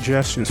any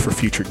suggestions for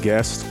future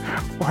guests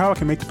or how I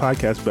can make the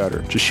podcast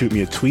better, just shoot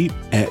me a tweet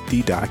at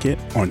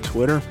DDockett on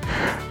Twitter,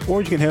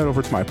 or you can head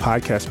over to my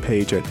podcast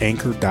page at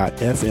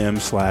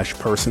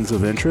anchor.fm/persons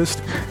of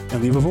interest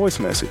and leave a voice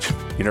message.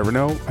 You never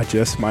know, I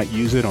just might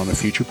use it on a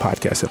future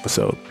podcast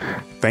episode.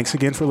 Thanks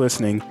again for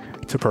listening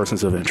to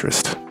Persons of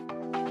Interest.